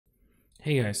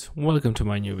Hey guys, welcome to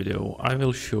my new video. I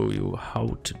will show you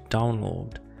how to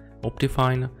download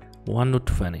OptiFine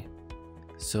 1.20.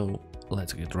 So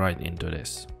let's get right into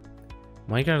this.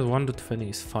 Minecraft 1.20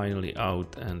 is finally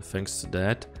out, and thanks to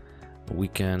that we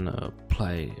can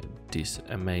play this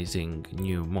amazing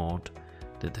new mod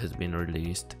that has been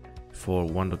released for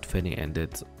 1.20, and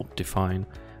that's OptiFine.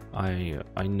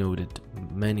 I know that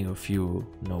many of you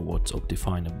know what's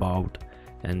OptiFine about,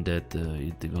 and that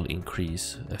it will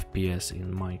increase FPS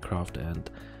in Minecraft, and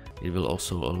it will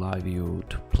also allow you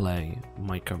to play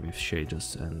Minecraft with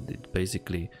shaders, and it's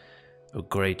basically a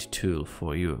great tool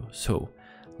for you. So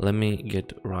let me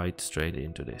get right straight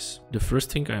into this. The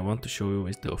first thing I want to show you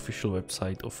is the official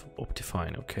website of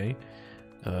OptiFine. Okay,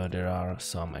 there are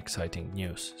some exciting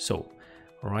news. So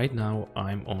right now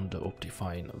I'm on the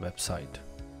OptiFine website.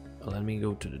 Let me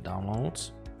go to the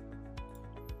downloads,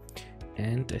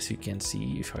 and as you can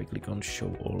see, if I click on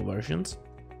show all versions,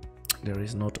 there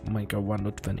is not Minecraft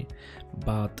 1.20,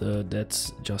 but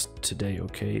that's just today.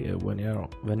 Okay, when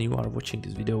you are watching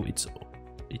this video,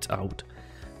 it's out.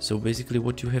 So basically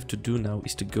what you have to do now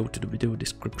is to go to the video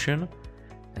description,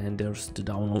 and there's the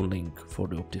download link for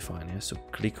the OptiFine. Yeah? So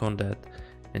click on that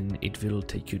and it will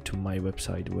take you to my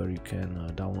website where you can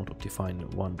download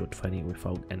OptiFine 1.20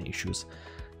 without any issues.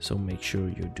 So make sure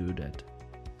you do that.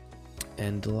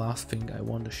 And the last thing I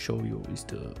want to show you is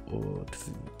the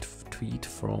tweet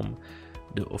from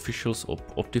the officials of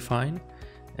OptiFine.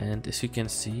 And as you can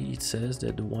see, it says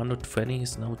that the 1.20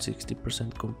 is now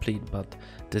 60% complete, but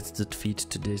that's the tweet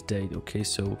to this date. Okay,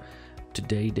 so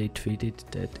today they tweeted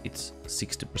that it's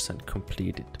 60%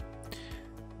 completed.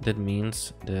 That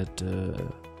means that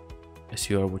as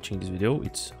you are watching this video,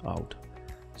 it's out.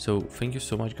 So thank you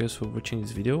so much guys for watching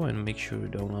this video, and make sure you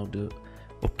download the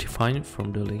OptiFine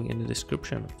from the link in the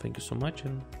description. Thank you so much,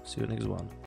 and see you next one.